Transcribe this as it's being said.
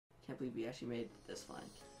Can't believe we actually made this flank.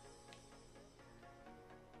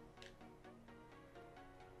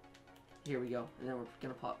 Here we go. And then we're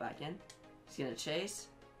gonna pop back in. He's gonna chase.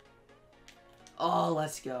 Oh,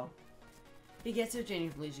 let's go. Hey guys, so Janie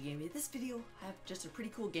from Legion Gaming. This video, I have just a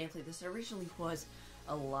pretty cool gameplay. This originally was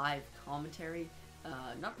a live commentary.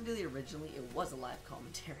 Not really originally, it was a live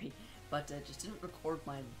commentary, but just didn't record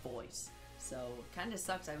my voice. So, kinda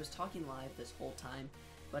sucks. I was talking live this whole time.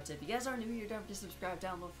 But if you guys are new here, don't forget to subscribe,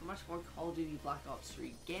 download for much more Call of Duty Black Ops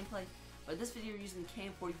 3 gameplay. But this video, we're using the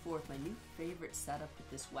KN-44 with my new favorite setup with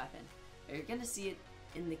this weapon. You're gonna see it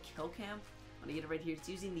in the kill cam. I'm gonna get it right here. It's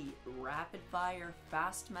using the rapid fire,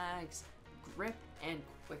 fast mags, grip, and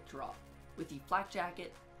quick drop with the flak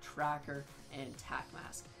jacket, tracker, and tac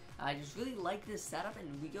mask. I just really like this setup,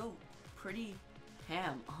 and we go pretty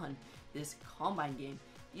ham on this combine game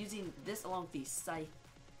using this along with the scythe.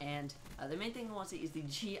 And the main thing I want to say is the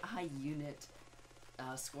GI unit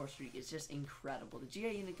score streak is just incredible. The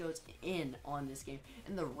GI unit goes in on this game,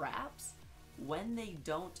 and the R.A.P.S, when they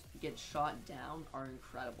don't get shot down, are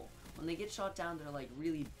incredible. When they get shot down, they're like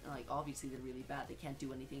really, obviously they're really bad. They can't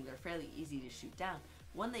do anything. They're fairly easy to shoot down.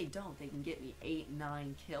 When they don't, they can get me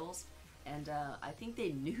 8-9 kills. And I think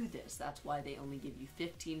they knew this. That's why they only give you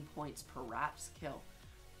 15 points per R.A.P.S kill.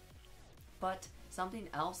 But something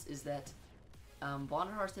else is that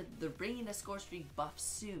Bonner said they're bringing a score streak buff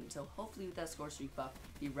soon. So hopefully with that score streak buff,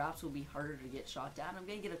 the R.A.P.S will be harder to get shot down. I'm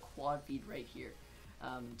going to get a quad feed right here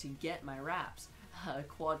to get my R.A.P.S. A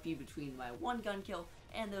quad feed between my 1 gun kill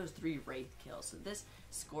and those 3 Wraith kills. So this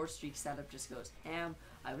score streak setup just goes ham.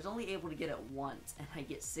 I was only able to get it once, and I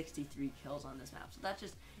get 63 kills on this map. So that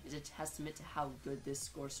just is a testament to how good this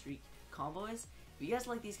score streak combo is. If you guys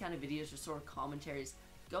like these kind of videos or sort of commentaries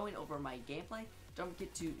going over my gameplay, don't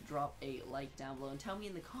forget to drop a like down below and tell me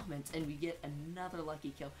in the comments, and we get another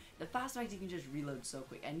lucky kill. The fast mags, you can just reload so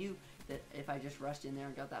quick. I knew that if I just rushed in there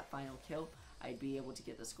and got that final kill, I'd be able to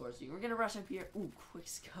get the score. So we're gonna rush up here. Ooh, quick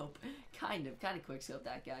scope. kind of quick scope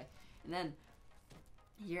that guy. And then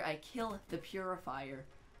here I kill the purifier,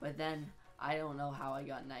 but then I don't know how I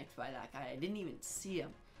got knifed by that guy. I didn't even see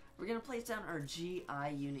him. We're gonna place down our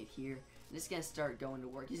GI unit here, and it's gonna start going to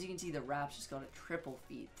work. As you can see, the R.A.P.S just got a triple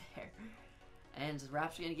feed there. And the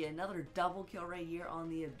R.A.P.S are gonna get another double kill right here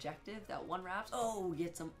on the objective. That one R.A.P.S, oh,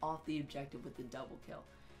 gets him off the objective with the double kill.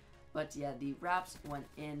 But yeah, the R.A.P.S went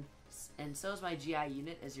in, and so is my GI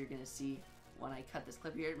unit, as you're going to see when I cut this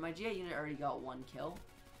clip here. My GI unit already got 1 kill.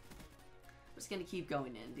 I'm just going to keep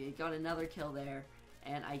going in. They got another kill there,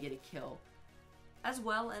 and I get a kill as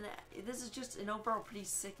well. And this is just an overall pretty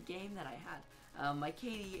sick game that I had. My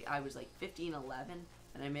KD, I was like 15-11,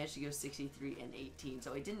 and I managed to go 63-18.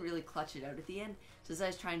 So I didn't really clutch it out at the end, since I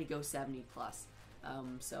was trying to go 70+.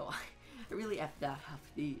 So I really effed that up,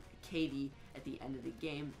 the KD at the end of the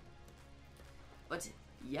game. But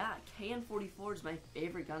yeah, KN-44 is my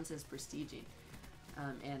favorite gun since prestiging,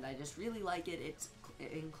 and I just really like it. It's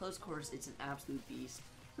in close quarters, it's an absolute beast.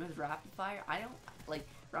 And with rapid fire, I don't like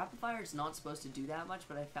rapid fire. Is not supposed to do that much,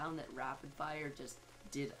 but I found that rapid fire just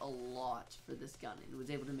did a lot for this gun. It was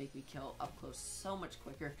able to make me kill up close so much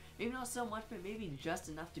quicker. Maybe not so much, but maybe just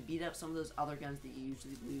enough to beat up some of those other guns that you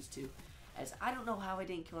usually lose to. As I don't know how I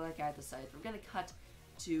didn't kill that guy at the scythe. We're gonna cut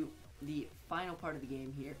to the final part of the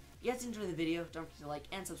game here. If you guys enjoyed the video, don't forget to like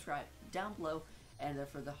and subscribe down below. And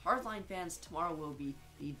for the Hardline fans, tomorrow will be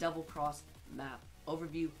the Double Cross map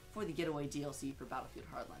overview for the Getaway DLC for Battlefield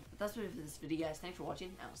Hardline. But that's it for this video, guys. Thanks for watching,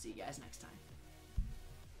 and I'll see you guys next time.